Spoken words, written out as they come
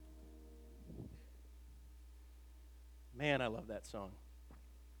Man, I love that song. A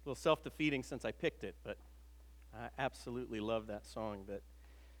little self-defeating since I picked it, but I absolutely love that song, that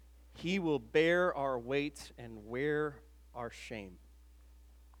He will bear our weight and wear our shame.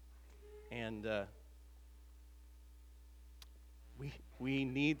 And we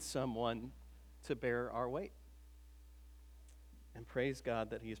need someone to bear our weight. And praise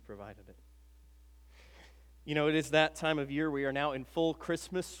God that He has provided it. You know, it is that time of year. We are now in full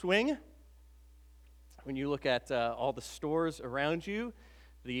Christmas swing. When you look at all the stores around you,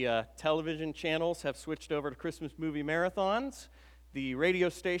 the television channels have switched over to Christmas movie marathons. The radio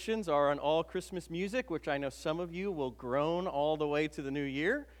stations are on all Christmas music, which I know some of you will groan all the way to the new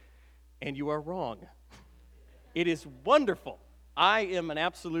year, and you are wrong. It is wonderful. I am an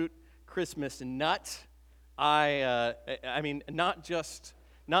absolute Christmas nut. I'm not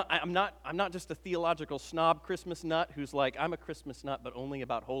just a theological snob Christmas nut who's like, I'm a Christmas nut, but only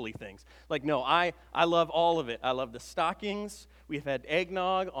about holy things. Like, no, I love all of it. I love the stockings. We've had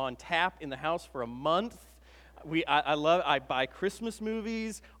eggnog on tap in the house for a month. I buy Christmas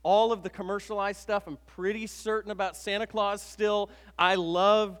movies, all of the commercialized stuff. I'm pretty certain about Santa Claus still. I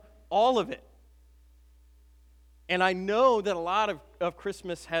love all of it. And I know that a lot of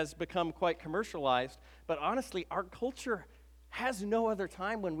Christmas has become quite commercialized, but honestly, our culture has no other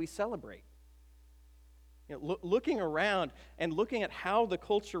time when we celebrate. You know, looking around and looking at how the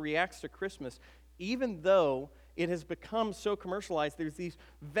culture reacts to Christmas, even though it has become so commercialized, there's these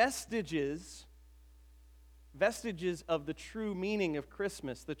vestiges of the true meaning of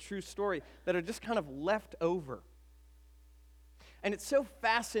Christmas, the true story, that are just kind of left over. And it's so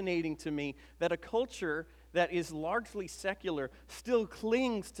fascinating to me that a culture that is largely secular still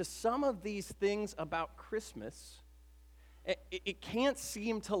clings to some of these things about Christmas. It can't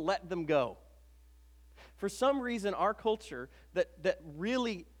seem to let them go. For some reason, our culture that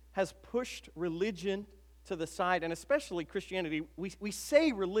really has pushed religion to the side, and especially Christianity, we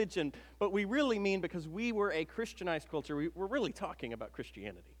say religion, but we really mean, because we were a Christianized culture, we're really talking about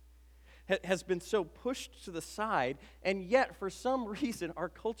Christianity, has been so pushed to the side, and yet for some reason our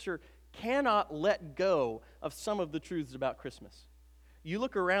culture cannot let go of some of the truths about Christmas. You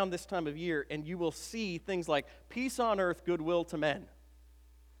look around this time of year and you will see things like peace on earth, goodwill to men.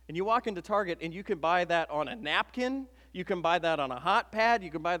 And you walk into Target and you can buy that on a napkin, you can buy that on a hot pad,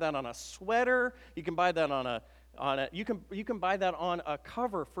 you can buy that on a sweater, you can buy that you can buy that on a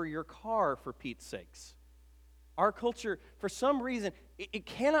cover for your car, for Pete's sakes. Our culture, for some reason, it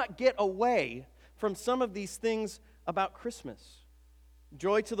cannot get away from some of these things about Christmas.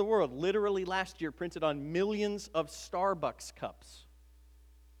 Joy to the world, literally last year printed on millions of Starbucks cups.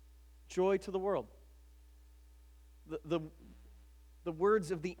 Joy to the world. The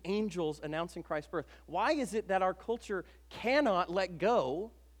words of the angels announcing Christ's birth. Why is it that our culture cannot let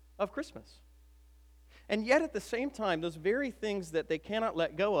go of Christmas? And yet at the same time, those very things that they cannot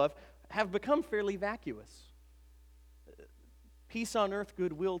let go of have become fairly vacuous. Peace on earth,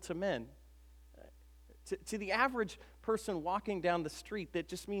 goodwill to men. To the average person walking down the street, that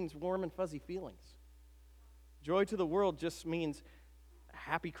just means warm and fuzzy feelings. Joy to the world just means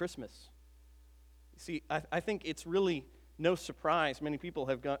happy Christmas. See, I think it's really no surprise many people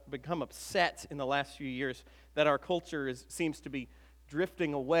have become upset in the last few years that our culture seems to be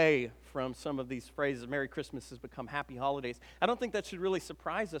drifting away from some of these phrases. Merry Christmas has become Happy Holidays. I don't think that should really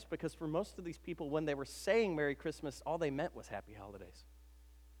surprise us, because for most of these people, when they were saying Merry Christmas, all they meant was Happy Holidays.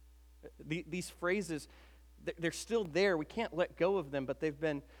 These phrases, they're still there. We can't let go of them, but they've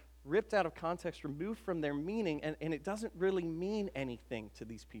been ripped out of context, removed from their meaning, and it doesn't really mean anything to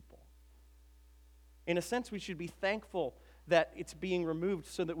these people. In a sense, we should be thankful that it's being removed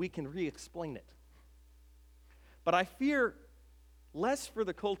so that we can re-explain it. But I fear less for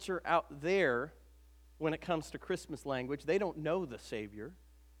the culture out there when it comes to Christmas language. They don't know the Savior.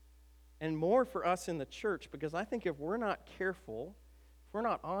 And more for us in the church, because I think if we're not careful, if we're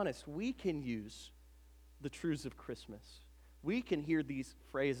not honest, we can use the truths of Christmas. We can hear these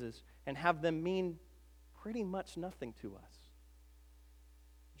phrases and have them mean pretty much nothing to us.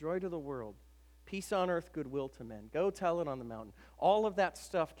 Joy to the world, peace on earth, goodwill to men. Go tell it on the mountain. All of that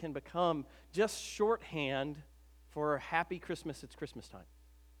stuff can become just shorthand for a happy Christmas. It's Christmas time.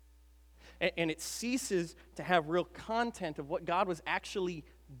 And it ceases to have real content of what God was actually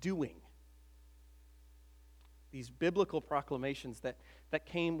doing. These biblical proclamations that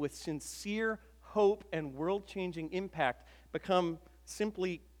came with sincere hope and world-changing impact become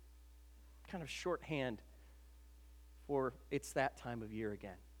simply kind of shorthand for it's that time of year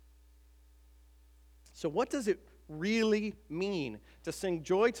again. So what does it really mean to sing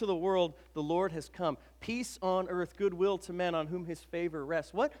joy to the world, the Lord has come, peace on earth, goodwill to men on whom his favor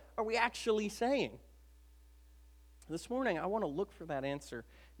rests? What are we actually saying? This morning, I want to look for that answer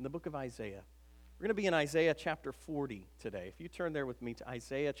in the book of Isaiah. We're going to be in Isaiah chapter 40 today. If you turn there with me to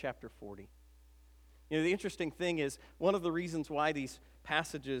Isaiah chapter 40. The interesting thing is, one of the reasons why these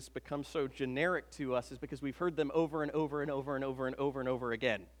passages become so generic to us is because we've heard them over and over and over and over and over and over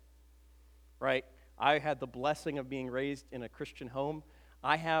again. Right? I had the blessing of being raised in a Christian home.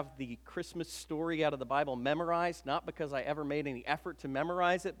 I have the Christmas story out of the Bible memorized, not because I ever made any effort to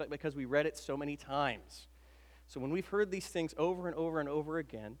memorize it, but because we read it so many times. So when we've heard these things over and over and over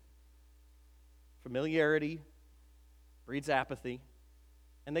again, familiarity breeds apathy,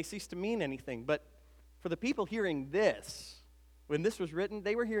 and they cease to mean anything. But for the people hearing this, when this was written,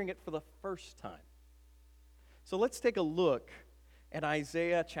 they were hearing it for the first time. So let's take a look at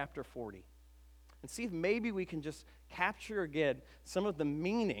Isaiah chapter 40 and see if maybe we can just capture again some of the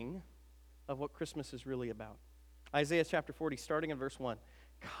meaning of what Christmas is really about. Isaiah chapter 40, starting in verse 1.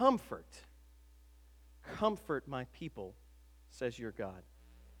 Comfort my people, says your God.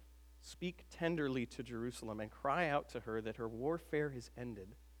 Speak tenderly to Jerusalem and cry out to her that her warfare is ended.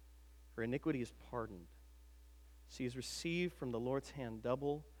 Her iniquity is pardoned. She has received from the Lord's hand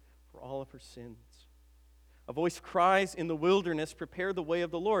double for all of her sins. A voice cries in the wilderness, prepare the way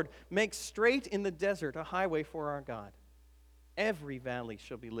of the Lord. Make straight in the desert a highway for our God. Every valley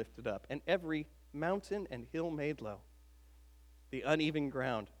shall be lifted up, and every mountain and hill made low. The uneven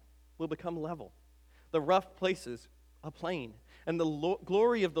ground will become level, the rough places a plain, and the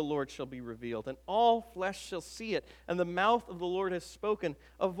glory of the Lord shall be revealed, and all flesh shall see it, and the mouth of the Lord has spoken.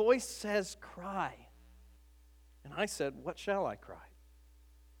 A voice says, cry. And I said, what shall I cry?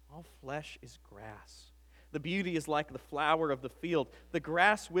 All flesh is grass. The beauty is like the flower of the field. The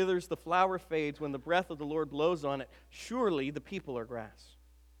grass withers, the flower fades when the breath of the Lord blows on it. Surely the people are grass.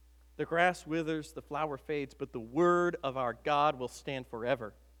 The grass withers, the flower fades, but the word of our God will stand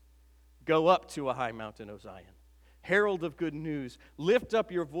forever. Go up to a high mountain, O Zion. Herald of good news, lift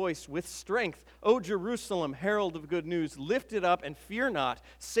up your voice with strength. O Jerusalem, herald of good news, lift it up and fear not.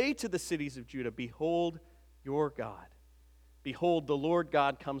 Say to the cities of Judah, behold your God. Behold, the Lord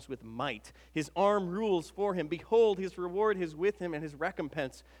God comes with might. His arm rules for him. Behold, his reward is with him, and his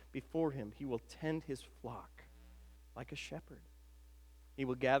recompense before him. He will tend his flock like a shepherd. He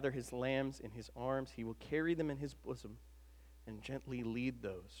will gather his lambs in his arms. He will carry them in his bosom and gently lead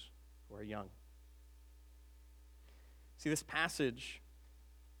those who are young. See, this passage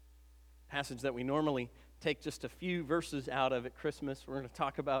that we normally take just a few verses out of at Christmas, we're going to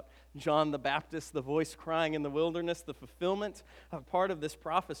talk about John the Baptist, the voice crying in the wilderness, the fulfillment of part of this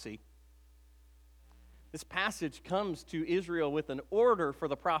prophecy. This passage comes to Israel with an order for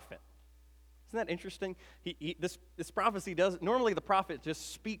the prophet. Isn't that interesting? This prophecy normally the prophet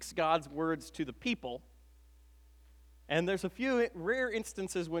just speaks God's words to the people. And there's a few rare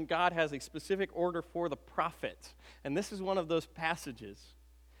instances when God has a specific order for the prophet. And this is one of those passages.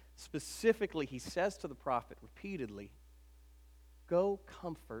 Specifically, he says to the prophet repeatedly, go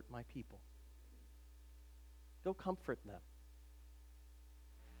comfort my people. Go comfort them.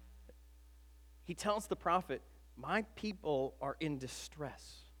 He tells the prophet, my people are in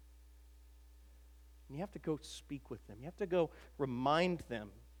distress. And you have to go speak with them. You have to go remind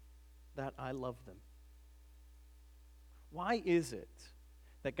them that I love them. Why is it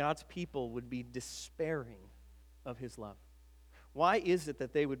that God's people would be despairing of his love? Why is it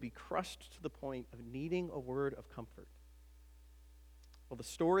that they would be crushed to the point of needing a word of comfort? Well, the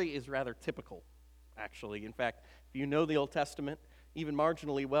story is rather typical, actually. In fact, if you know the Old Testament, even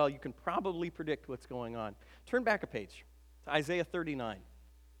marginally well, you can probably predict what's going on. Turn back a page to Isaiah 39.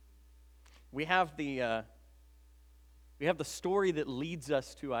 We have the story that leads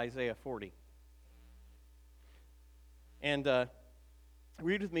us to Isaiah 40. And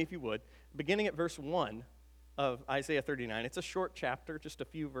read with me if you would, beginning at verse 1 of Isaiah 39. It's a short chapter, just a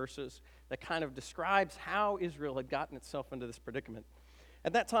few verses, that kind of describes how Israel had gotten itself into this predicament.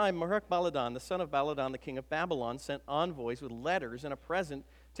 At that time, Meroch-Baladan, the son of Baladan, the king of Babylon, sent envoys with letters and a present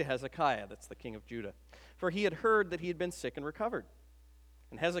to Hezekiah, that's the king of Judah, for he had heard that he had been sick and recovered.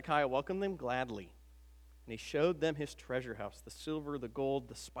 And Hezekiah welcomed them gladly. And he showed them his treasure house, the silver, the gold,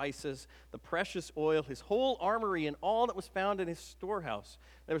 the spices, the precious oil, his whole armory, and all that was found in his storehouse.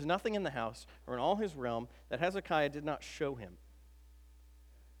 There was nothing in the house or in all his realm that Hezekiah did not show him.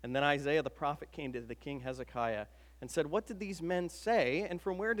 And then Isaiah the prophet came to the king Hezekiah and said, what did these men say, and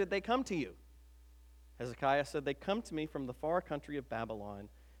from where did they come to you? Hezekiah said, they come to me from the far country of Babylon.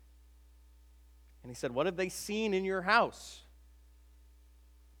 And he said, what have they seen in your house?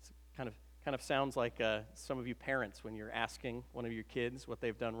 It's kind of sounds like some of you parents when you're asking one of your kids what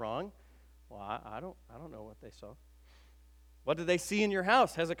they've done wrong. Well, I don't know what they saw. What did they see in your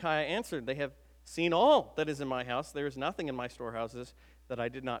house? Hezekiah answered, they have seen all that is in my house. There is nothing in my storehouses that I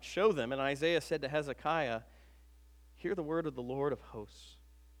did not show them. And Isaiah said to Hezekiah, hear the word of the Lord of hosts.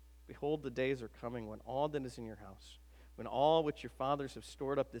 Behold, the days are coming when all that is in your house, when all which your fathers have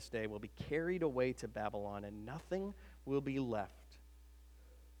stored up this day will be carried away to Babylon, and nothing will be left.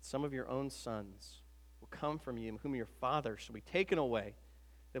 Some of your own sons will come from you, whom your father shall be taken away.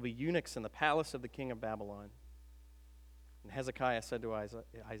 They'll be eunuchs in the palace of the king of Babylon. And Hezekiah said to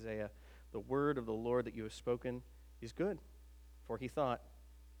Isaiah, the word of the Lord that you have spoken is good, for he thought,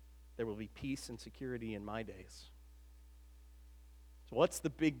 there will be peace and security in my days. So what's the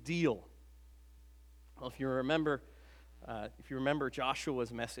big deal? Well, if you remember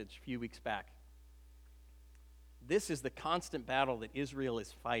Joshua's message a few weeks back, this is the constant battle that Israel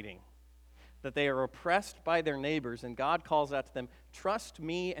is fighting, that they are oppressed by their neighbors, and God calls out to them, trust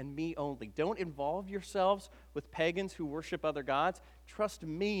me and me only. Don't involve yourselves with pagans who worship other gods. Trust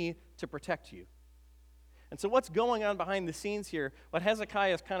me to protect you. And so what's going on behind the scenes here, what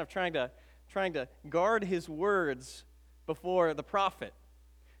Hezekiah is kind of trying to guard his words before the prophet,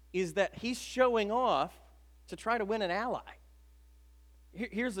 is that he's showing off to try to win an ally.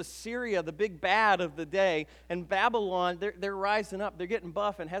 Here's Assyria, the big bad of the day, and Babylon, they're rising up, they're getting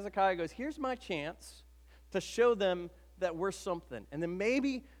buff, and Hezekiah goes, here's my chance to show them that we're something. And then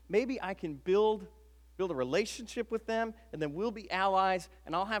maybe I can build a relationship with them, and then we'll be allies,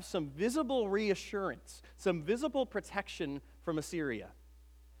 and I'll have some visible reassurance, some visible protection from Assyria.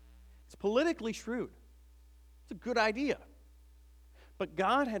 It's politically shrewd. It's a good idea. But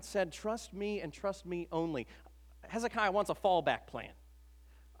God had said, trust me and trust me only. Hezekiah wants a fallback plan.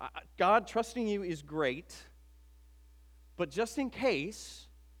 God, trusting you is great, but just in case,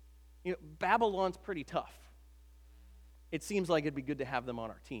 Babylon's pretty tough. It seems like it'd be good to have them on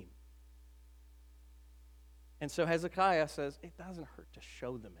our team. And so Hezekiah says, it doesn't hurt to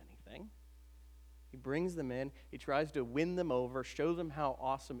show them anything. He brings them in. He tries to win them over, show them how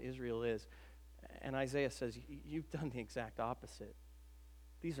awesome Israel is. And Isaiah says, you've done the exact opposite.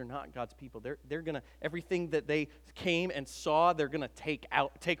 These are not God's people. They're going to, everything that they came and saw, they're going to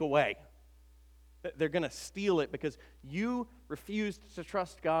take away. They're going to steal it because you refused to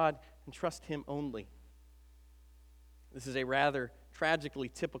trust God and trust Him only. This is a rather tragically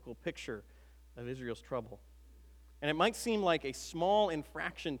typical picture of Israel's trouble. And it might seem like a small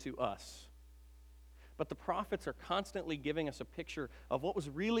infraction to us, but the prophets are constantly giving us a picture of what was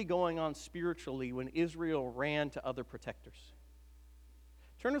really going on spiritually when Israel ran to other protectors.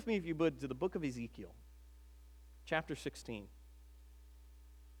 Turn with me, if you would, to the book of Ezekiel, chapter 16.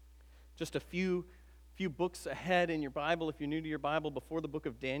 Just a few books ahead in your Bible, if you're new to your Bible, before the book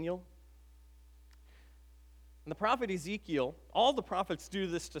of Daniel. And the prophet Ezekiel, all the prophets do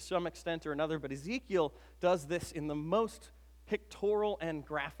this to some extent or another, but Ezekiel does this in the most pictorial and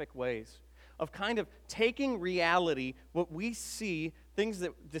graphic ways of kind of taking reality, what we see,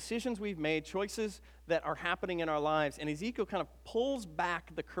 decisions we've made, choices that are happening in our lives, and Ezekiel kind of pulls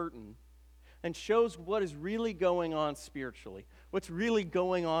back the curtain and shows what is really going on spiritually, what's really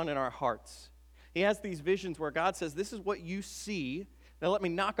going on in our hearts. He has these visions where God says, this is what you see, now let me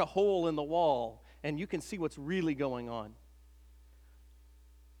knock a hole in the wall, and you can see what's really going on.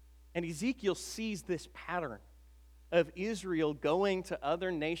 And Ezekiel sees this pattern of Israel going to other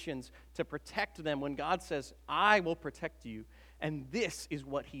nations to protect them when God says, I will protect you. And this is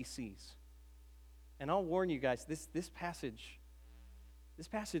what he sees. And I'll warn you guys, this passage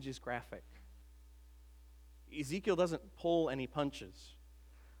is graphic. Ezekiel doesn't pull any punches.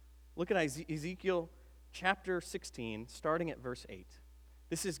 Look at Ezekiel chapter 16, starting at verse 8.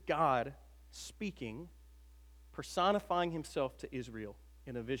 This is God speaking, personifying himself to Israel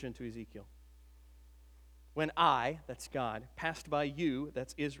in a vision to Ezekiel. When I, that's God, passed by you,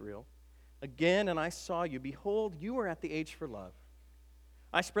 that's Israel, again and I saw you, behold, you were at the age for love.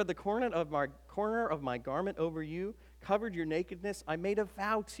 I spread the corner of my garment over you, covered your nakedness. I made a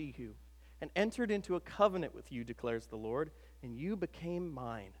vow to you and entered into a covenant with you, declares the Lord, and you became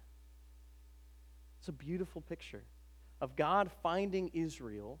mine. It's a beautiful picture of God finding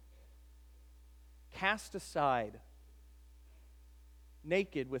Israel cast aside,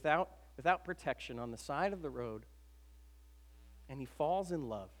 naked, without protection on the side of the road, and he falls in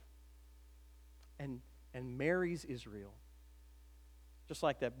love and marries Israel. Just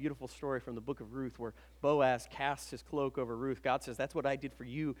like that beautiful story from the book of Ruth where Boaz casts his cloak over Ruth. God says, that's what I did for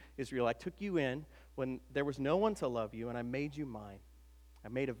you, Israel. I took you in when there was no one to love you, and I made you mine. I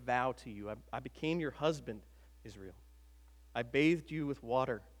made a vow to you. I became your husband, Israel. I bathed you with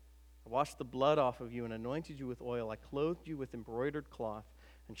water. I washed the blood off of you and anointed you with oil. I clothed you with embroidered cloth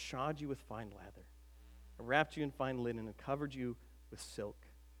and shod you with fine leather. I wrapped you in fine linen and covered you with silk.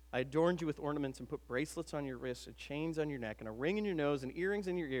 I adorned you with ornaments and put bracelets on your wrists and chains on your neck and a ring in your nose and earrings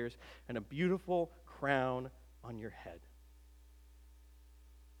in your ears and a beautiful crown on your head.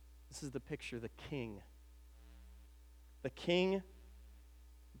 This is the picture of the king. The king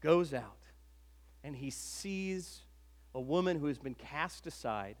goes out and he sees a woman who has been cast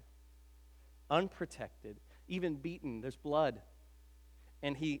aside, unprotected, even beaten. There's blood.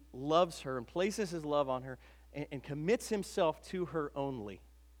 And he loves her and places his love on her and commits himself to her only.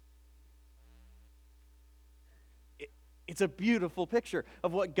 It's a beautiful picture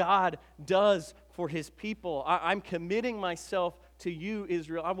of what God does for his people. I'm committing myself to you,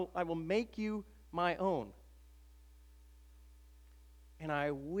 Israel. I will make you my own. And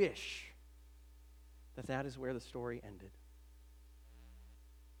I wish that is where the story ended.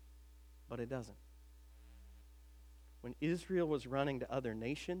 But it doesn't. When Israel was running to other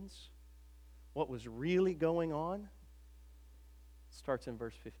nations, what was really going on starts in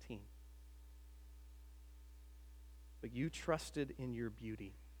verse 15. But you trusted in your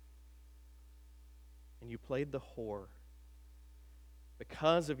beauty, and you played the whore.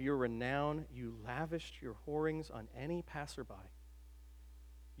 Because of your renown, you lavished your whorings on any passerby.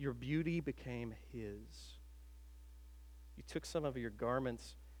 Your beauty became his. You took some of your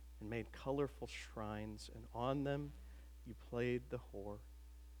garments and made colorful shrines, and on them you played the whore.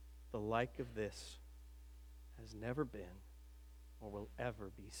 The like of this has never been or will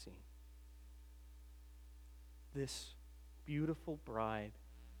ever be seen. This beautiful bride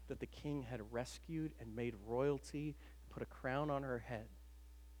that the king had rescued and made royalty, put a crown on her head,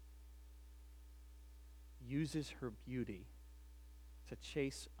 uses her beauty to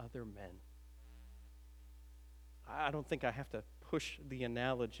chase other men. I don't think I have to push the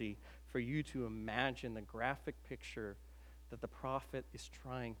analogy for you to imagine the graphic picture that the prophet is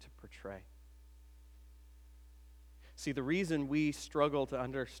trying to portray. See, the reason we struggle to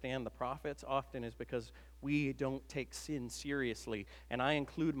understand the prophets often is because we don't take sin seriously, and I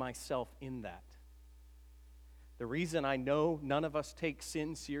include myself in that. The reason I know none of us take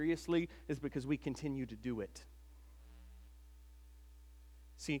sin seriously is because we continue to do it.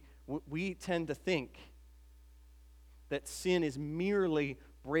 See, we tend to think that sin is merely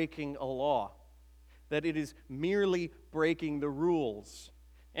breaking a law, that it is merely breaking the rules.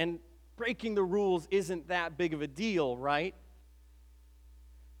 And breaking the rules isn't that big of a deal, right?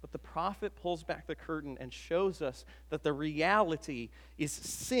 But the prophet pulls back the curtain and shows us that the reality is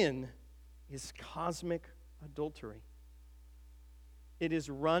sin is cosmic adultery. It is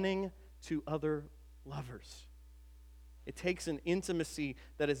running to other lovers. It takes an intimacy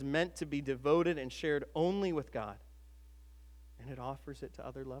that is meant to be devoted and shared only with God, and it offers it to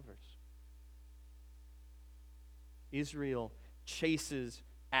other lovers. Israel chases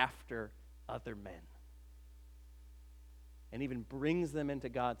after other men and even brings them into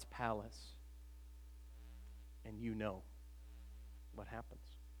God's palace. And you know what happens.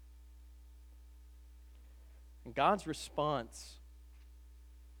 And God's response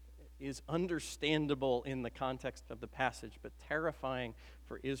is understandable in the context of the passage, but terrifying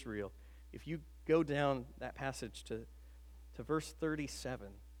for Israel. If you go down that passage to verse 37,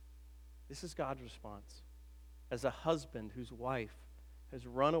 this is God's response. As a husband whose wife has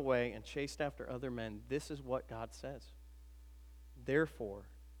run away and chased after other men, this is what God says. Therefore,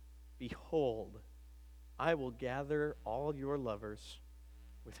 behold, I will gather all your lovers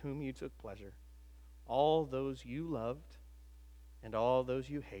with whom you took pleasure, all those you loved and all those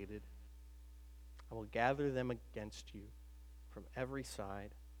you hated. I will gather them against you from every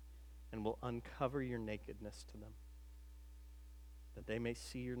side and will uncover your nakedness to them, that they may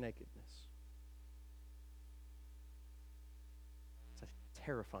see your nakedness. It's a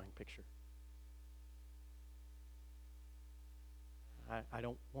terrifying picture. I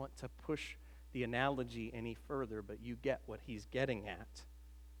don't want to push the analogy any further, but you get what he's getting at.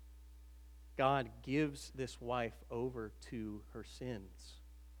 God gives this wife over to her sins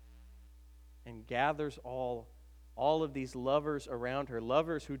and gathers all of these lovers around her,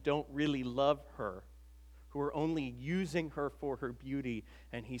 lovers who don't really love her, who are only using her for her beauty,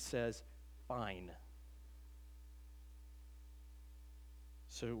 and he says, fine.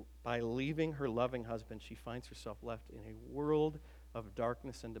 So by leaving her loving husband, she finds herself left in a world of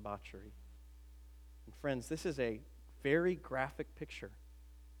darkness and debauchery. And friends, this is a very graphic picture,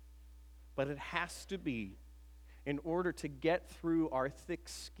 but it has to be in order to get through our thick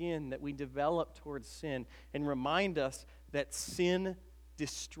skin that we develop towards sin and remind us that sin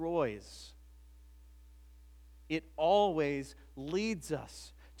destroys. It always leads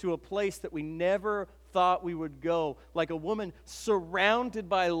us to a place that we never thought we would go, like a woman surrounded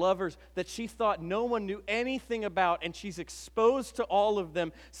by lovers that she thought no one knew anything about, and she's exposed to all of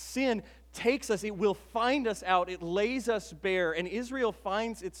them. Sin takes us, it will find us out, it lays us bare, and Israel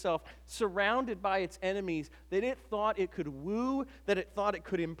finds itself surrounded by its enemies that it thought it could woo, that it thought it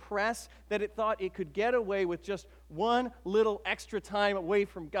could impress, that it thought it could get away with just one little extra time away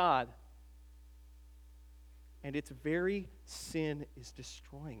from God. And its very sin is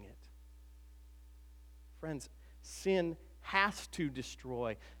destroying it. Friends, sin has to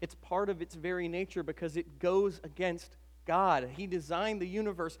destroy. It's part of its very nature because it goes against God. He designed the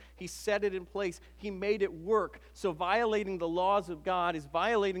universe. He set it in place. He made it work. So violating the laws of God is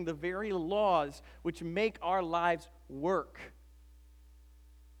violating the very laws which make our lives work.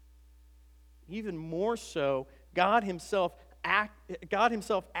 Even more so, God Himself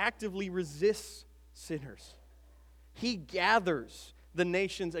actively resists sinners. He gathers the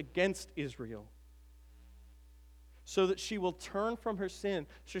nations against Israel so that she will turn from her sin,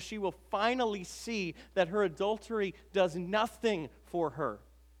 so she will finally see that her adultery does nothing for her.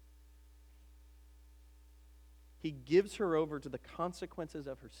 He gives her over to the consequences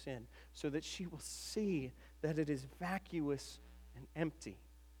of her sin so that she will see that it is vacuous and empty.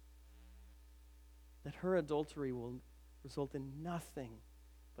 That her adultery will result in nothing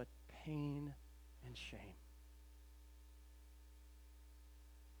but pain and shame.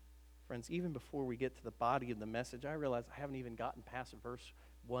 Friends, even before we get to the body of the message, I realize I haven't even gotten past verse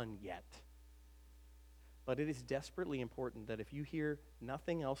 1 yet. But it is desperately important that if you hear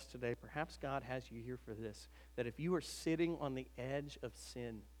nothing else today, perhaps God has you here for this, that if you are sitting on the edge of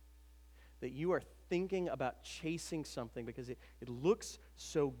sin, that you are thinking about chasing something because it looks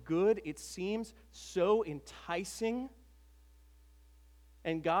so good, it seems so enticing,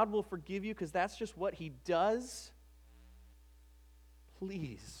 and God will forgive you because that's just what He does,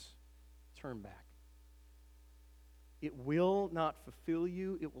 please turn back. It will not fulfill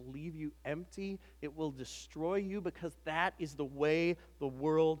you. It will leave you empty. It will destroy you because that is the way the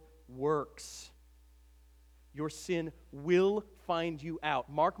world works. Your sin will find you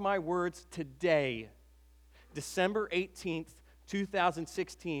out. Mark my words today, December 18th,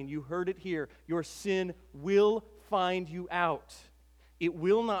 2016. You heard it here. Your sin will find you out. It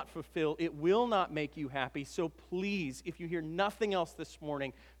will not fulfill. It will not make you happy. So please, if you hear nothing else this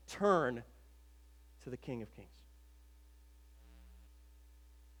morning, turn to the King of Kings.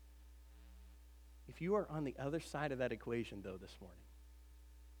 If you are on the other side of that equation, though, this morning,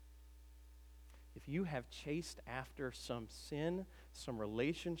 if you have chased after some sin, some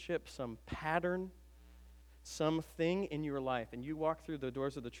relationship, some pattern, something in your life, and you walk through the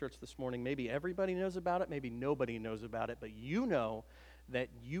doors of the church this morning, maybe everybody knows about it, maybe nobody knows about it, but you know that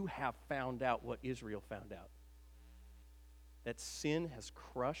you have found out what Israel found out. That sin has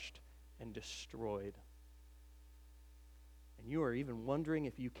crushed and destroyed. And you are even wondering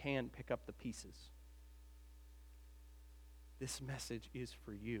if you can pick up the pieces. This message is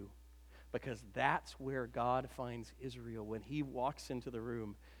for you because that's where God finds Israel when He walks into the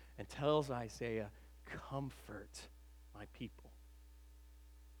room and tells Isaiah, "Comfort my people.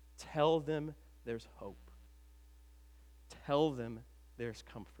 Tell them there's hope. Tell them there's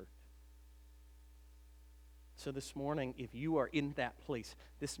comfort." So this morning, if you are in that place,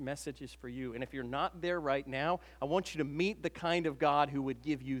 this message is for you. And if you're not there right now, I want you to meet the kind of God who would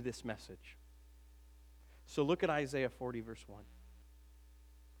give you this message. So look at Isaiah 40, verse 1.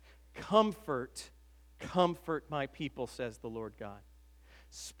 Comfort, comfort my people, says the Lord God.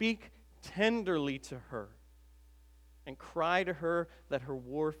 Speak tenderly to her and cry to her that her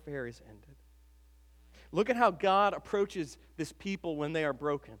warfare is ended. Look at how God approaches this people when they are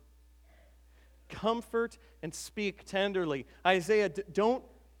broken. Comfort and speak tenderly. Isaiah, don't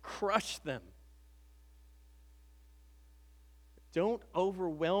crush them. Don't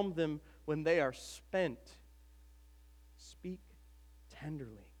overwhelm them when they are spent. Speak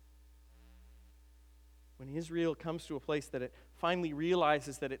tenderly. When Israel comes to a place that it finally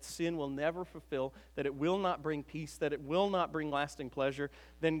realizes that its sin will never fulfill, that it will not bring peace, that it will not bring lasting pleasure,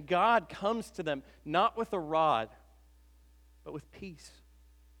 then God comes to them not with a rod, but with peace.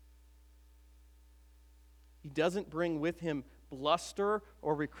 He doesn't bring with Him bluster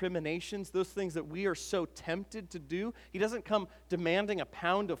or recriminations, those things that we are so tempted to do. He doesn't come demanding a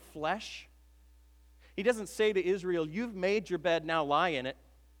pound of flesh. He doesn't say to Israel, "You've made your bed, now lie in it.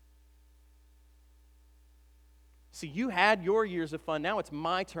 See, you had your years of fun, now it's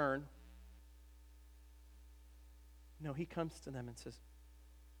my turn." No, He comes to them and says,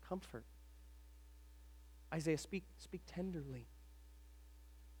 "Comfort." Isaiah, speak tenderly.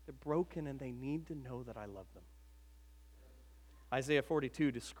 They're broken and they need to know that I love them. Isaiah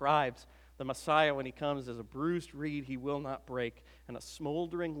 42 describes The Messiah, when he comes, as a bruised reed he will not break, and a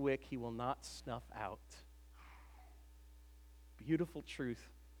smoldering wick he will not snuff out. Beautiful truth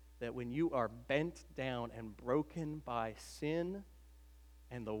that when you are bent down and broken by sin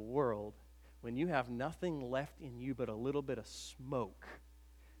and the world, when you have nothing left in you but a little bit of smoke,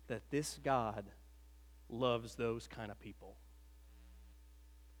 that this God loves those kind of people.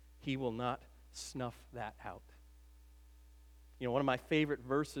 He will not snuff that out. You know, one of my favorite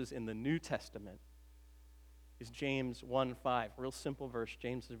verses in the New Testament is James 1:5. Real simple verse.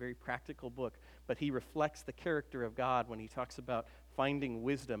 James is a very practical book, but he reflects the character of God when he talks about finding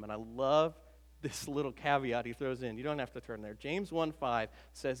wisdom. And I love this little caveat he throws in. You don't have to turn there. James 1:5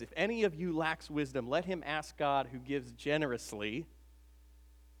 says, if any of you lacks wisdom, let him ask God, who gives generously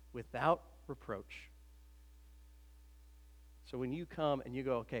without reproach. So when you come and you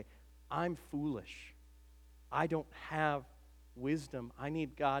go, okay, I'm foolish. I don't have wisdom. I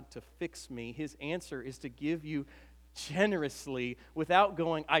need God to fix me. His answer is to give you generously without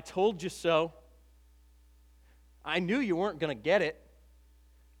going, I told you so. I knew you weren't going to get it.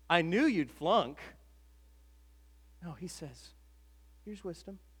 I knew you'd flunk. No, he says, here's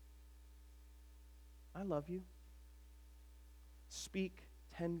wisdom. I love you. Speak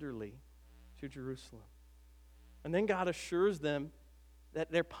tenderly to Jerusalem. And then God assures them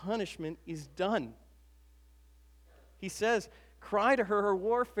that their punishment is done. He says, cry to her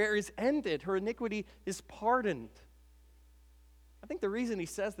warfare is ended, her iniquity is pardoned. I think the reason he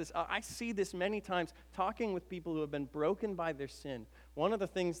says this, I see this many times talking with people who have been broken by their sin. One of the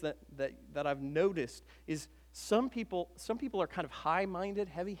things that I've noticed is some people are kind of high-minded,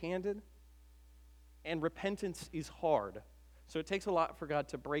 heavy-handed, and repentance is hard. So it takes a lot for God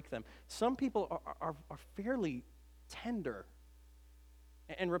to break them. Some people are fairly tender,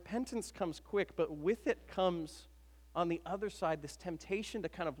 and repentance comes quick, but with it comes, on the other side, this temptation to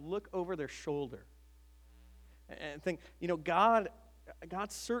kind of look over their shoulder and think, you know, God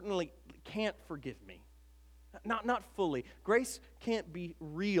certainly can't forgive me. Not fully. Grace can't be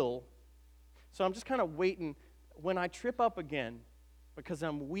real. So I'm just kind of waiting. When I trip up again, because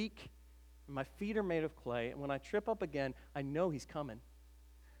I'm weak, my feet are made of clay, and when I trip up again, I know he's coming.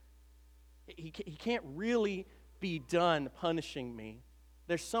 He can't really be done punishing me.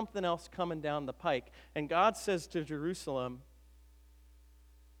 There's something else coming down the pike. And God says to Jerusalem,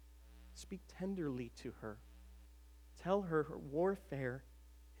 speak tenderly to her. Tell her her warfare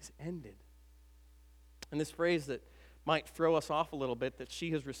is ended. And this phrase that might throw us off a little bit, that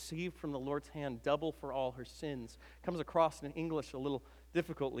she has received from the Lord's hand double for all her sins, comes across in English a little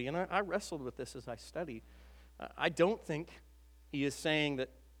difficultly. And I wrestled with this as I studied. I don't think he is saying that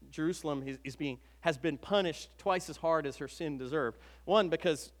Jerusalem has been punished twice as hard as her sin deserved. One,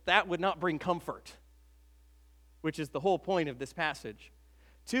 because that would not bring comfort, which is the whole point of this passage.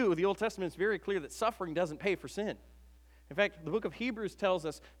 Two, the Old Testament is very clear that suffering doesn't pay for sin. In fact, the book of Hebrews tells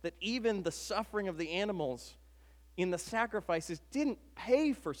us that even the suffering of the animals in the sacrifices didn't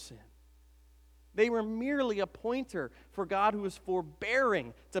pay for sin. They were merely a pointer for God, who was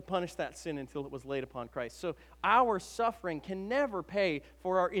forbearing to punish that sin until it was laid upon Christ. So our suffering can never pay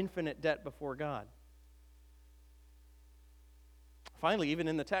for our infinite debt before God. Finally, even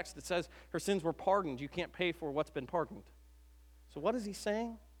in the text, it says her sins were pardoned. You can't pay for what's been pardoned. So what is he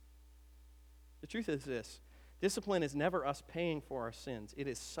saying? The truth is this. Discipline is never us paying for our sins. It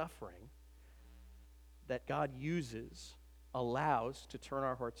is suffering that God uses, allows to turn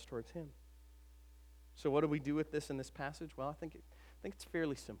our hearts towards him. So what do we do with this in this passage? Well, I think it's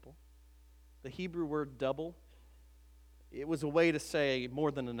fairly simple. The Hebrew word double, it was a way to say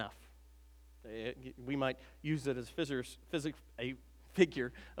more than enough. We might use it as a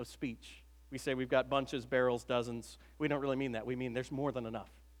figure of speech. We say we've got bunches, barrels, dozens. We don't really mean that. We mean there's more than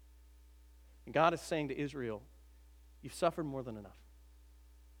enough. And God is saying to Israel, you've suffered more than enough.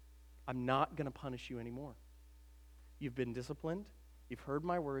 I'm not going to punish you anymore. You've been disciplined. You've heard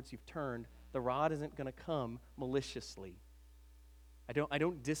my words. You've turned. The rod isn't going to come maliciously. I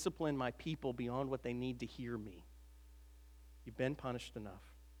don't discipline my people beyond what they need to hear me. You've been punished enough.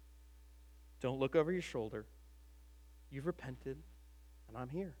 Don't look over your shoulder. You've repented, and I'm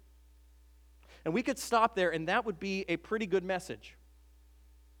here. And we could stop there, and that would be a pretty good message.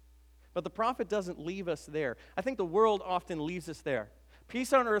 But the prophet doesn't leave us there. I think the world often leaves us there.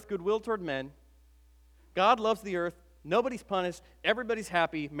 Peace on earth, goodwill toward men. God loves the earth. Nobody's punished. Everybody's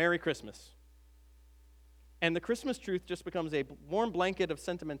happy. Merry Christmas. And the Christmas truth just becomes a warm blanket of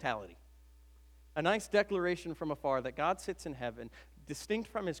sentimentality. A nice declaration from afar that God sits in heaven, distinct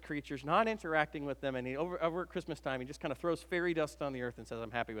from his creatures, not interacting with them, and over at Christmas time, he just kind of throws fairy dust on the earth and says, I'm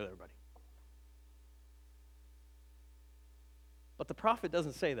happy with everybody. But the prophet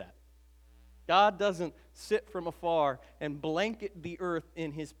doesn't say that. God doesn't sit from afar and blanket the earth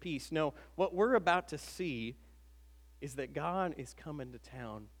in his peace. No, what we're about to see is that God is coming to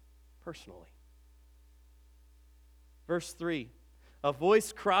town personally. Verse 3, a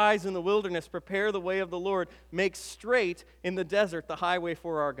voice cries in the wilderness, prepare the way of the Lord, make straight in the desert the highway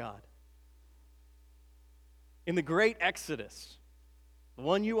for our God. In the great Exodus, the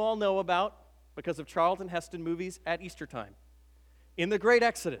one you all know about because of Charlton Heston movies at Easter time, in the great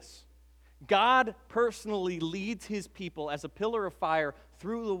Exodus, God personally leads his people as a pillar of fire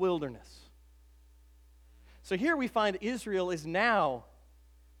through the wilderness. So here we find Israel is now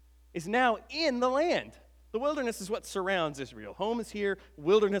in the land. The wilderness is what surrounds Israel. Home is here,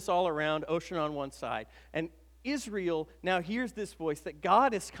 wilderness all around, ocean on one side. And Israel now hears this voice that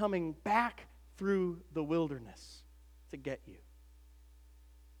God is coming back through the wilderness to get you.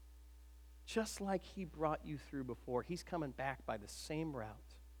 Just like he brought you through before, he's coming back by the same route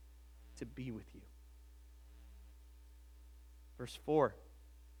to be with you. Verse 4,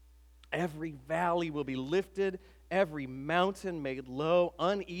 every valley will be lifted, every mountain made low,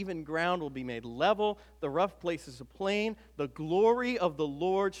 uneven ground will be made level, the rough places a plain, the glory of the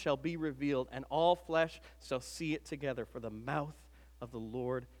Lord shall be revealed, and all flesh shall see it together, for the mouth of the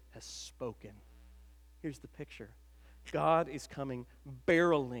Lord has spoken. Here's the picture. God is coming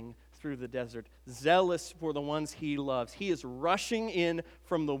barreling through the desert, zealous for the ones he loves. He is rushing in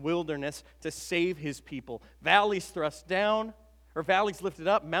from the wilderness to save his people. Valleys thrust down, or valleys lifted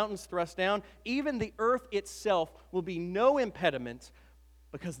up, mountains thrust down. Even the earth itself will be no impediment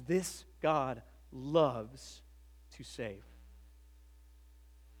because this God loves to save.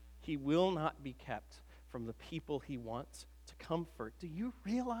 He will not be kept from the people he wants to comfort. Do you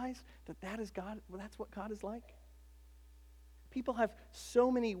realize that is God? Well, that's what God is like? People have so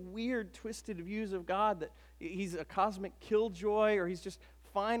many weird, twisted views of God that he's a cosmic killjoy or he's just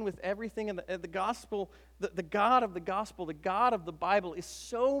fine with everything. And the gospel, the God of the gospel, the God of the Bible is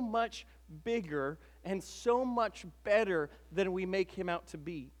so much bigger and so much better than we make him out to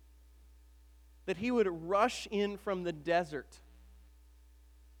be. That he would rush in from the desert.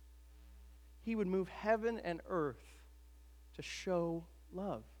 He would move heaven and earth to show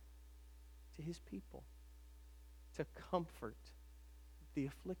love to his people, to comfort the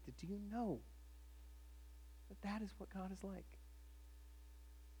afflicted. Do you know that is what God is like?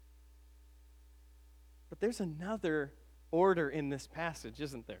 But there's another order in this passage,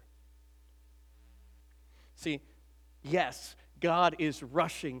 isn't there? See, yes, God is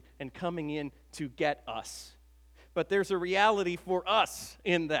rushing and coming in to get us. But there's a reality for us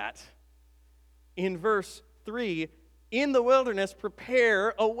in that. In verse 3, in the wilderness,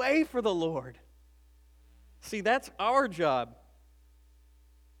 prepare a way for the Lord. See, that's our job.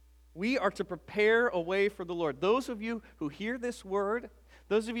 We are to prepare a way for the Lord. Those of you who hear this word,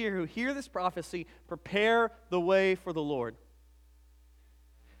 those of you who hear this prophecy, prepare the way for the Lord.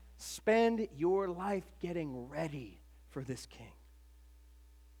 Spend your life getting ready for this King.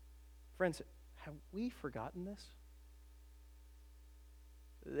 Friends, have we forgotten this?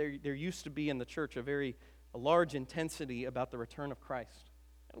 There used to be in the church a large intensity about the return of Christ.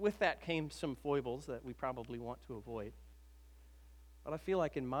 And with that came some foibles that we probably want to avoid. But I feel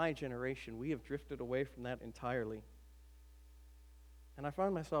like in my generation, we have drifted away from that entirely. And I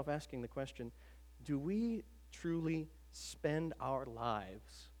find myself asking the question, do we truly spend our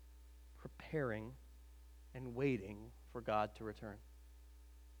lives preparing and waiting for God to return?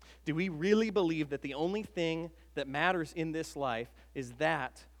 Do we really believe that the only thing that matters in this life is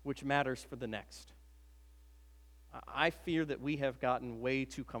that which matters for the next? I fear that we have gotten way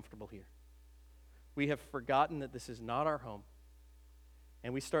too comfortable here. We have forgotten that this is not our home.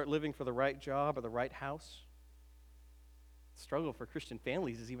 And we start living for the right job or the right house. The struggle for Christian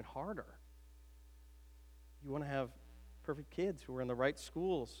families is even harder. You want to have perfect kids who are in the right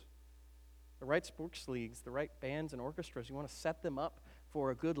schools, the right sports leagues, the right bands and orchestras. You want to set them up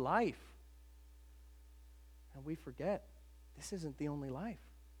for a good life. And we forget this isn't the only life.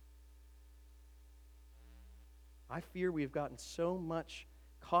 I fear we've gotten so much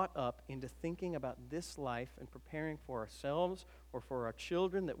caught up into thinking about this life and preparing for ourselves or for our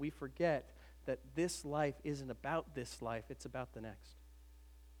children that we forget that this life isn't about this life, it's about the next.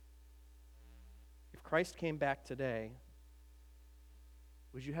 If Christ came back today,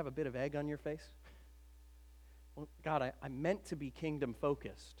 would you have a bit of egg on your face? Well, God, I meant to be kingdom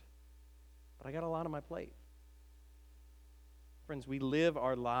focused, but I got a lot on my plate. Friends, we live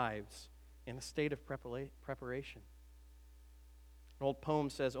our lives in a state of preparation. An old poem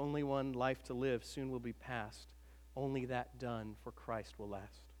says, only one life to live soon will be past. Only that done for Christ will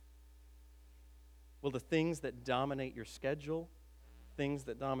last. Will the things that dominate your schedule, things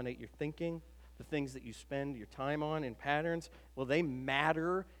that dominate your thinking, the things that you spend your time on in patterns, will they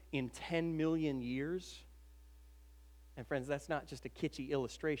matter in 10 million years? And friends, that's not just a kitschy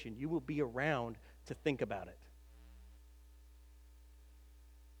illustration. You will be around to think about it.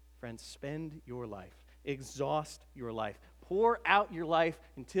 Friends, spend your life. Exhaust your life. Pour out your life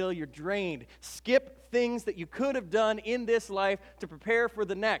until you're drained. Skip things that you could have done in this life to prepare for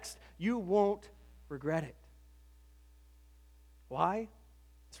the next. You won't regret it. Why?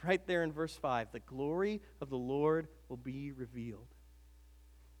 It's right there in verse 5. The glory of the Lord will be revealed.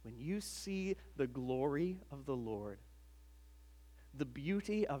 When you see the glory of the Lord, the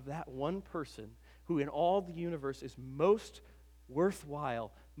beauty of that one person who in all the universe is most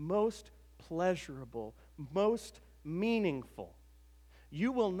worthwhile, most pleasurable, most meaningful,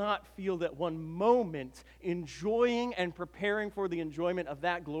 you will not feel that one moment enjoying and preparing for the enjoyment of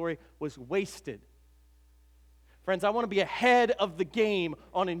that glory was wasted. Friends, I want to be ahead of the game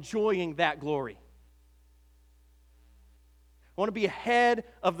on enjoying that glory. I want to be ahead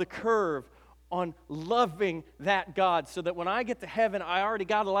of the curve on loving that God so that when I get to heaven, I already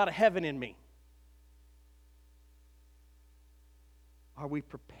got a lot of heaven in me. Are we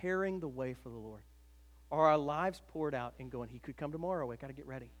preparing the way for the Lord? Are our lives poured out and going, He could come tomorrow, I got to get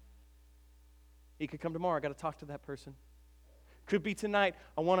ready. He could come tomorrow, I got to talk to that person. Could be tonight,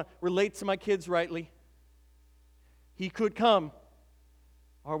 I want to relate to my kids rightly. He could come.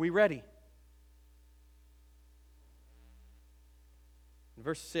 Are we ready? In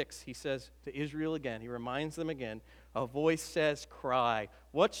verse 6, he says to Israel again, he reminds them again, a voice says, cry.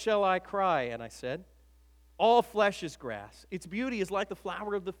 What shall I cry? And I said, all flesh is grass. Its beauty is like the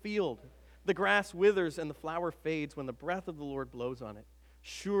flower of the field. The grass withers and the flower fades when the breath of the Lord blows on it.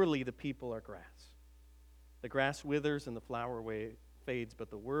 Surely the people are grass. The grass withers and the flower fades,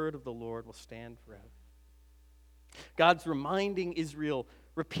 but the word of the Lord will stand forever. God's reminding Israel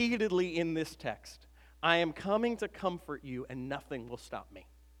repeatedly in this text, I am coming to comfort you and nothing will stop me.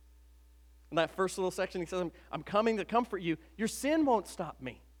 In that first little section, he says, I'm coming to comfort you. Your sin won't stop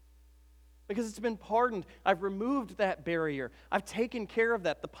me because it's been pardoned. I've removed that barrier. I've taken care of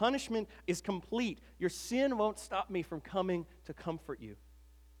that. The punishment is complete. Your sin won't stop me from coming to comfort you.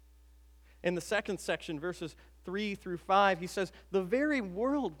 In the second section, verses 3 through 5, he says, the very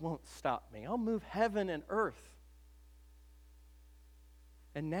world won't stop me. I'll move heaven and earth.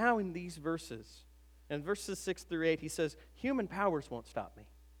 And now in these verses, in verses 6 through 8, he says, human powers won't stop me.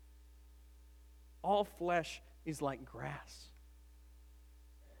 All flesh is like grass.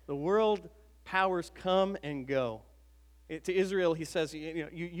 The world powers come and go. To Israel, he says,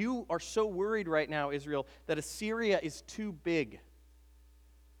 you are so worried right now, Israel, that Assyria is too big.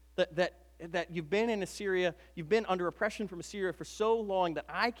 That you've been in Assyria, you've been under oppression from Assyria for so long that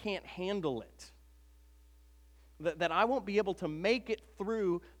I can't handle it. That I won't be able to make it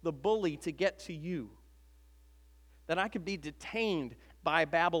through the bully to get to you. That I could be detained by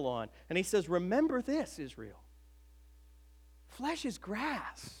Babylon. And he says, remember this, Israel. Flesh is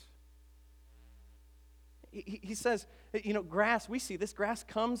grass. He says, grass, we see this grass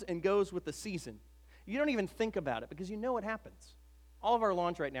comes and goes with the season. You don't even think about it because you know what happens. All of our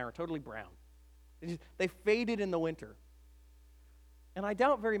lawns right now are totally brown. They faded in the winter. And I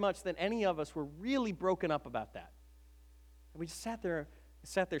doubt very much that any of us were really broken up about that. And we just sat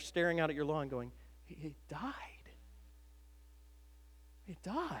there staring out at your lawn going, it died. It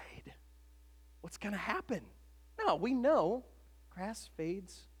died. What's going to happen? No, we know grass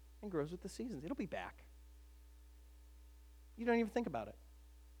fades and grows with the seasons. It'll be back. You don't even think about it.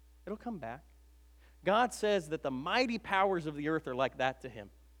 It'll come back. God says that the mighty powers of the earth are like that to him.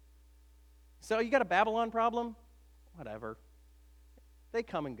 So you got a Babylon problem? Whatever. They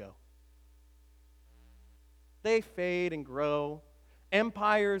come and go. They fade and grow.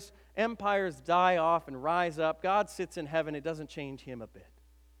 Empires die off and rise up. God sits in heaven. It doesn't change him a bit.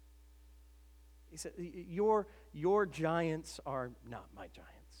 He said, your giants are not my giants.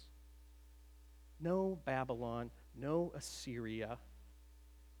 No Babylon, no Assyria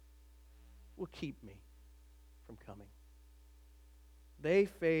will keep me from coming. They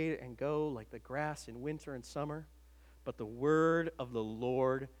fade and go like the grass in winter and summer, but the word of the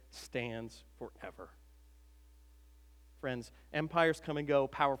Lord stands forever. Friends, empires come and go,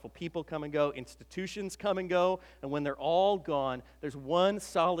 powerful people come and go, institutions come and go, and when they're all gone, there's one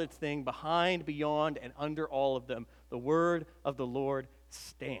solid thing behind, beyond, and under all of them. The word of the Lord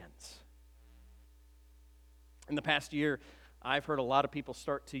stands. In the past year, I've heard a lot of people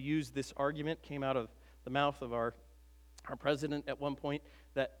start to use this argument, came out of the mouth of our president at one point,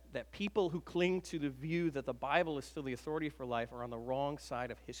 that people who cling to the view that the Bible is still the authority for life are on the wrong side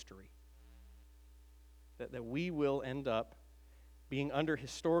of history. That we will end up being under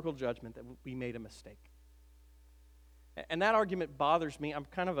historical judgment, that we made a mistake. And that argument bothers me. I'm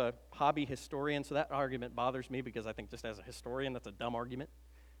kind of a hobby historian, so that argument bothers me because I think just as a historian, that's a dumb argument.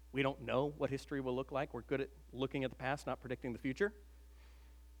 We don't know what history will look like. We're good at looking at the past, not predicting the future.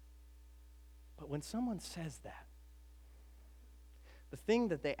 But when someone says that, the thing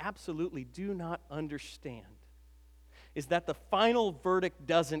that they absolutely do not understand is that the final verdict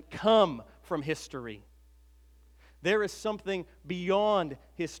doesn't come from history. There is something beyond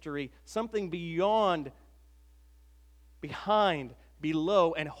history, something behind,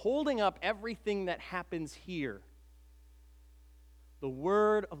 below, and holding up everything that happens here. The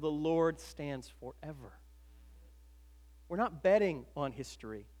word of the Lord stands forever. We're not betting on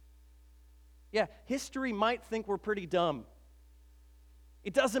history. Yeah, history might think we're pretty dumb.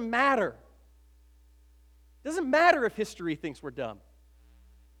 It doesn't matter. It doesn't matter if history thinks we're dumb.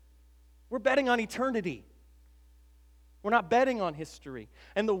 We're betting on eternity. We're not betting on history.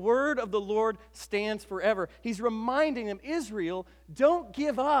 And the word of the Lord stands forever. He's reminding them, Israel, don't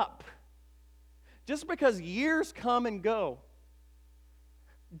give up. Just because years come and go,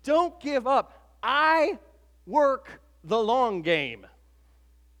 don't give up. I work the long game.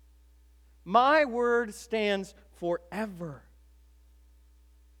 My word stands forever.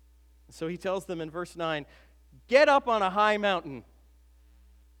 So he tells them in verse 9, get up on a high mountain.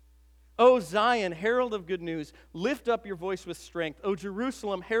 O Zion, herald of good news, lift up your voice with strength. O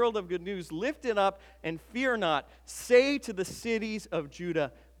Jerusalem, herald of good news, lift it up and fear not. Say to the cities of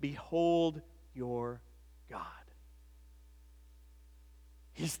Judah, behold your God.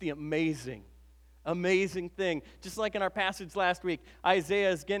 He's the amazing thing. Just like in our passage last week,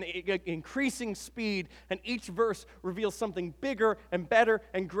 Isaiah is again increasing speed, and each verse reveals something bigger and better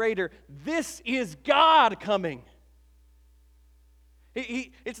and greater. This is God coming.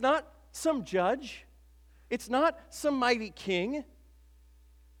 It's not some judge. It's not some mighty king.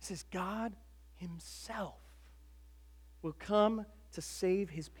 This is God himself will come to save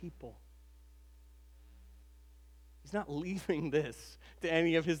his people. He's not leaving this to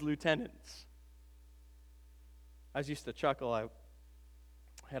any of his lieutenants. I used to chuckle. I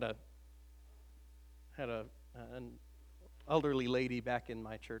had an elderly lady back in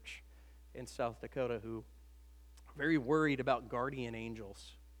my church in South Dakota who was very worried about guardian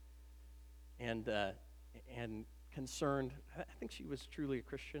angels and concerned. I think she was truly a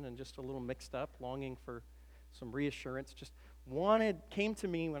Christian and just a little mixed up, longing for some reassurance. Just came to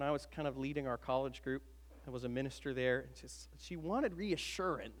me when I was kind of leading our college group. I was a minister there. And she wanted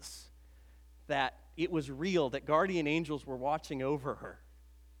reassurance that it was real, that guardian angels were watching over her.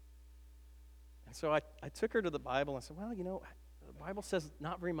 And so I took her to the Bible and said, well, the Bible says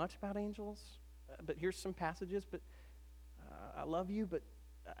not very much about angels, but here's some passages, but I love you, but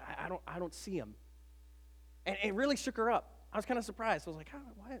I don't see them. And it really shook her up. I was kind of surprised. I was like,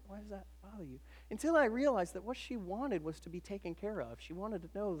 why does that bother you? Until I realized that what she wanted was to be taken care of. She wanted to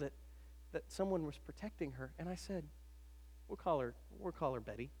know that someone was protecting her. And I said, we'll call her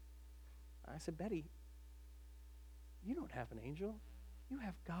Betty. I said, Betty, you don't have an angel. You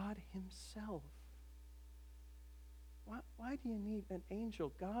have God himself. Why do you need an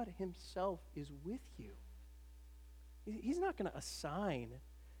angel? God himself is with you. He's not going to assign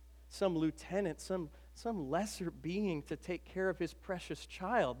some lieutenant, some lesser being to take care of his precious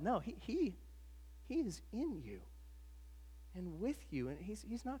child. No, he is in you and with you, and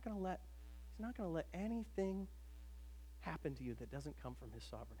he's not going to let anything happen to you that doesn't come from his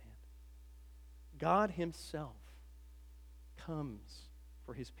sovereign hand. God himself comes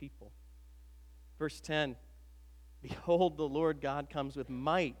for his people. Verse 10, behold, the Lord God comes with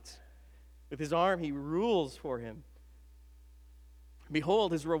might. With his arm he rules for him.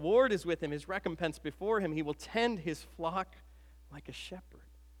 Behold, his reward is with him, his recompense before him. He will tend his flock like a shepherd.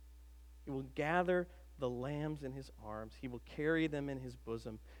 He will gather the lambs in his arms. He will carry them in his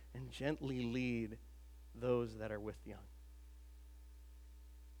bosom and gently lead those that are with young.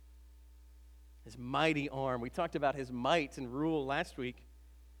 His mighty arm. We talked about his might and rule last week.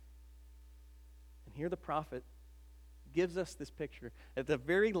 And here the prophet gives us this picture. At the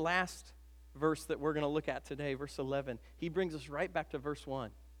very last verse that we're going to look at today, verse 11, he brings us right back to verse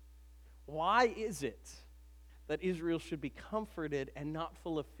 1. Why is it that Israel should be comforted and not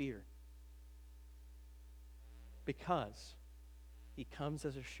full of fear? Because he comes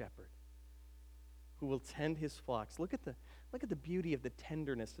as a shepherd who will tend his flocks. Look at the beauty of the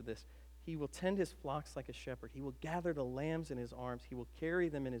tenderness of this. He will tend his flocks like a shepherd. He will gather the lambs in his arms. He will carry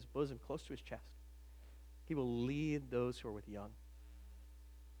them in his bosom, close to his chest. He will lead those who are with young.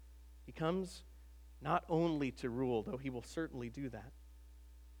 He comes not only to rule, though he will certainly do that,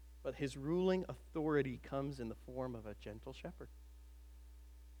 but his ruling authority comes in the form of a gentle shepherd.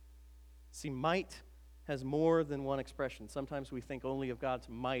 See, might has more than one expression. Sometimes we think only of God's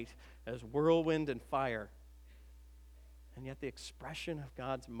might as whirlwind and fire. And yet the expression of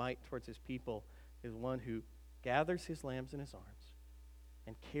God's might towards his people is one who gathers his lambs in his arms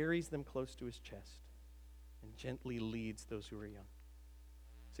and carries them close to his chest and gently leads those who are young.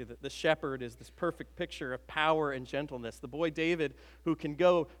 See, the shepherd is this perfect picture of power and gentleness. The boy David who can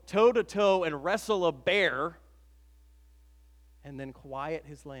go toe-to-toe and wrestle a bear and then quiet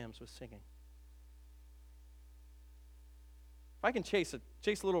his lambs with singing. If I can chase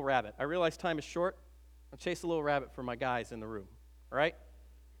a little rabbit, I realize time is short. I'll chase a little rabbit for my guys in the room, all right?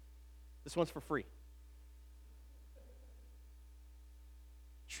 This one's for free.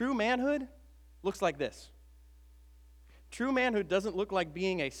 True manhood looks like this. True manhood doesn't look like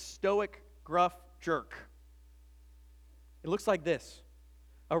being a stoic, gruff jerk. It looks like this.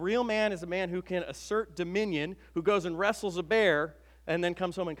 A real man is a man who can assert dominion, who goes and wrestles a bear, and then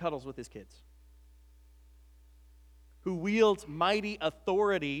comes home and cuddles with his kids. Who wields mighty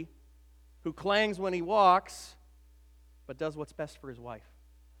authority, who clangs when he walks, but does what's best for his wife.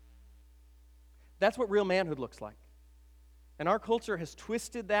 That's what real manhood looks like. And our culture has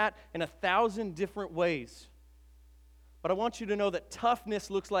twisted that in 1,000 different ways. But I want you to know that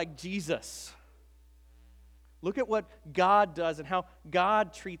toughness looks like Jesus. Look at what God does and how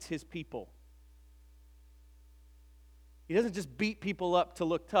God treats his people. He doesn't just beat people up to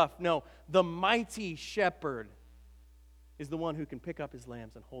look tough. No, the mighty shepherd is the one who can pick up his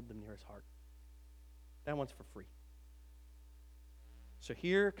lambs and hold them near his heart. That one's for free. So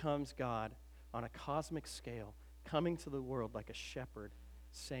here comes God on a cosmic scale, coming to the world like a shepherd,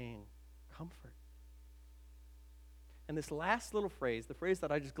 saying, comfort. And this last little phrase, the phrase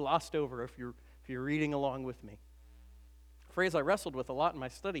that I just glossed over if you're reading along with me, a phrase I wrestled with a lot in my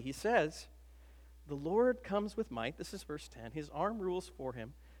study. He says, the Lord comes with might. This is verse 10. His arm rules for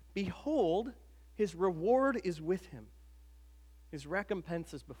him. Behold, his reward is with him. His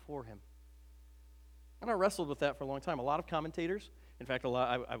recompense is before him. And I wrestled with that for a long time. A lot of commentators, in fact,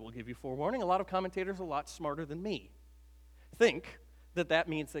 I will give you forewarning, a lot of commentators are a lot smarter than me, think that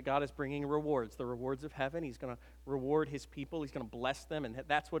means that God is bringing rewards, the rewards of heaven. He's going to reward his people. He's going to bless them, and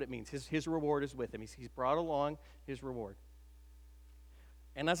that's what it means. His reward is with him. He's brought along his reward.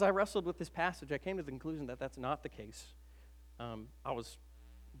 And as I wrestled with this passage, I came to the conclusion that that's not the case. I was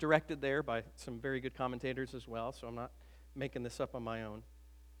directed there by some very good commentators as well, so I'm not making this up on my own.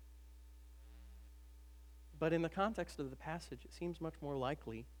 But in the context of the passage, it seems much more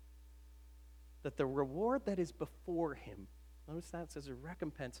likely that the reward that is before him, notice that it says a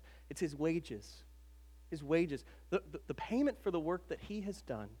recompense, it's his wages. His wages. The payment for the work that he has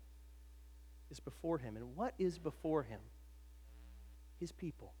done is before him. And what is before him? His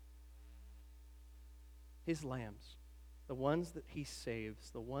people. His lambs. The ones that he saves,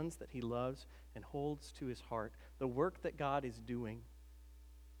 the ones that he loves and holds to his heart. The work that God is doing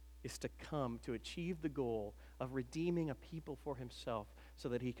is to come to achieve the goal of redeeming a people for himself so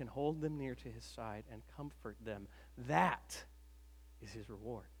that he can hold them near to his side and comfort them. That is his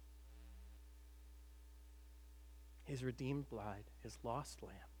reward. His redeemed bride, his lost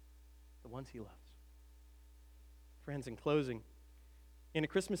lamb, the ones he loves. Friends, in closing, in a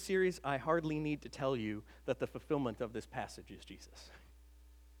Christmas series, I hardly need to tell you that the fulfillment of this passage is Jesus.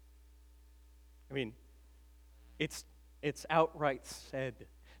 I mean, it's outright said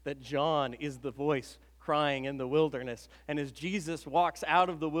that John is the voice crying in the wilderness. And as Jesus walks out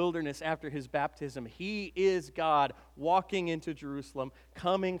of the wilderness after his baptism, he is God walking into Jerusalem,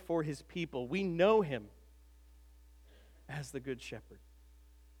 coming for his people. We know him as the Good Shepherd,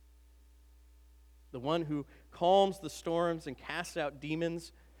 the one who calms the storms and casts out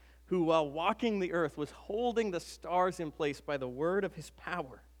demons, who while walking the earth was holding the stars in place by the word of his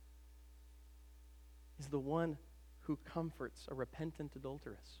power, is the one who comforts a repentant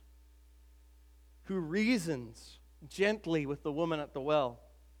adulteress, who reasons gently with the woman at the well,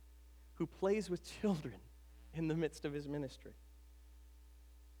 who plays with children in the midst of his ministry.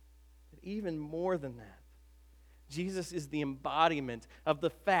 But even more than that, Jesus is the embodiment of the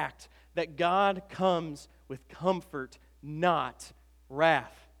fact that God comes with comfort, not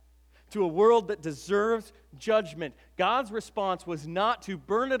wrath. To a world that deserves judgment, God's response was not to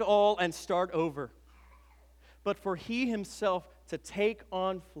burn it all and start over, but for he himself to take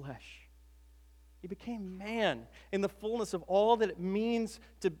on flesh. He became man in the fullness of all that it means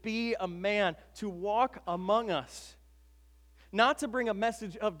to be a man, to walk among us, not to bring a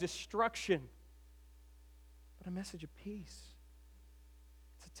message of destruction, but a message of peace.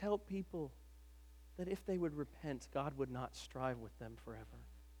 To tell people that if they would repent, God would not strive with them forever.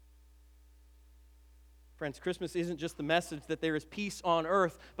 Friends, Christmas isn't just the message that there is peace on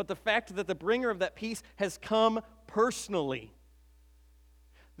earth, but the fact that the bringer of that peace has come personally.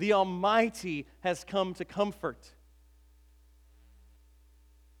 The Almighty has come to comfort.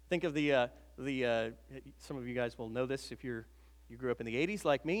 Think of some of you guys will know this if you grew up in the 80s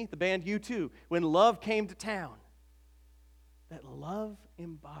like me, the band U2, when love came to town. That love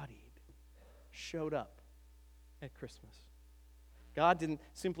embodied showed up at Christmas. God didn't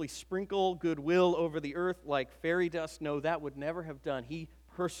simply sprinkle goodwill over the earth like fairy dust. No, that would never have done. He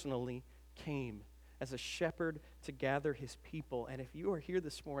personally came as a shepherd to gather his people. And if you are here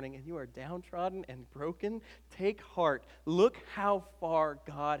this morning and you are downtrodden and broken, take heart. Look how far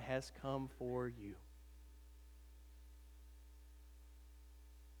God has come for you.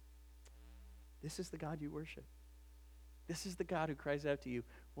 This is the God you worship. This is the God who cries out to you,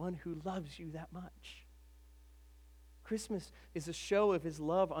 one who loves you that much. Christmas is a show of his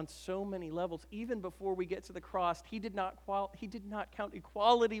love on so many levels. Even before we get to the cross, he did not count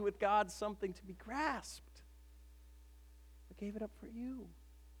equality with God something to be grasped, but gave it up for you.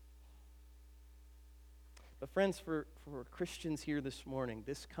 But friends, for Christians here this morning,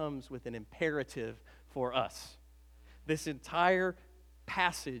 this comes with an imperative for us. This entire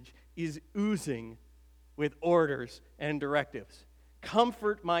passage is oozing with orders and directives.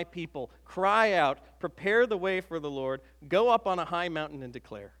 Comfort my people, cry out, prepare the way for the Lord, go up on a high mountain and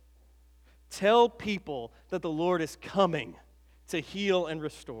declare. Tell people that the Lord is coming to heal and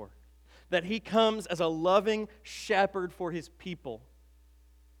restore, that he comes as a loving shepherd for his people.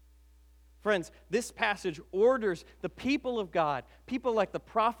 Friends, this passage orders the people of God, people like the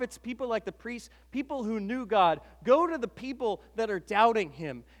prophets, people like the priests, people who knew God, go to the people that are doubting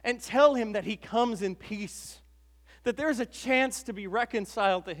him and tell him that he comes in peace. That there's a chance to be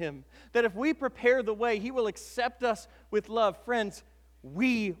reconciled to him. That if we prepare the way, he will accept us with love. Friends,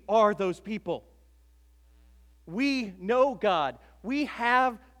 we are those people. We know God. We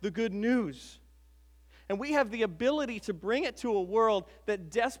have the good news. And we have the ability to bring it to a world that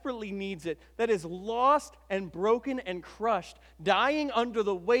desperately needs it, that is lost and broken and crushed, dying under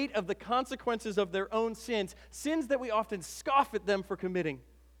the weight of the consequences of their own sins, sins that we often scoff at them for committing.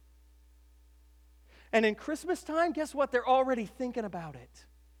 And in Christmas time, guess what? They're already thinking about it.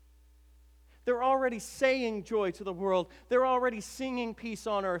 They're already saying joy to the world. They're already singing peace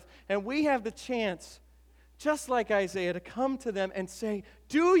on earth. And we have the chance, just like Isaiah, to come to them and say,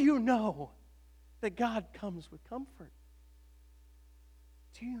 do you know that God comes with comfort?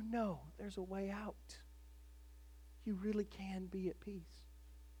 Do you know there's a way out? You really can be at peace.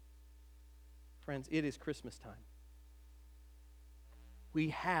 Friends, it is Christmas time. We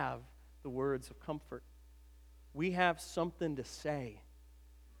have the words of comfort. We have something to say.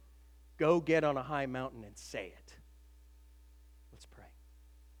 Go get on a high mountain and say it. Let's pray.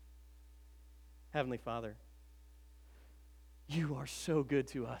 Heavenly Father, you are so good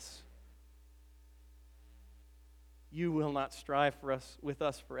to us. You will not strive with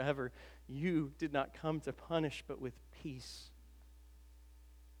us forever. You did not come to punish, but with peace.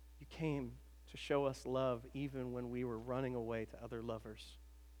 You came to show us love even when we were running away to other lovers.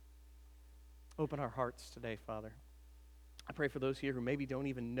 Open our hearts today, Father. I pray for those here who maybe don't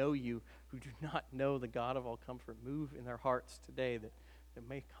even know you, who do not know the God of all comfort. Move in their hearts today that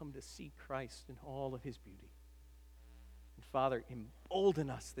may come to see Christ in all of his beauty. And Father, embolden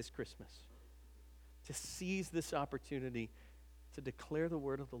us this Christmas to seize this opportunity to declare the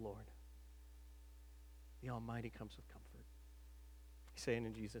word of the Lord. The Almighty comes with comfort. We say it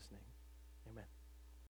in Jesus' name. Amen.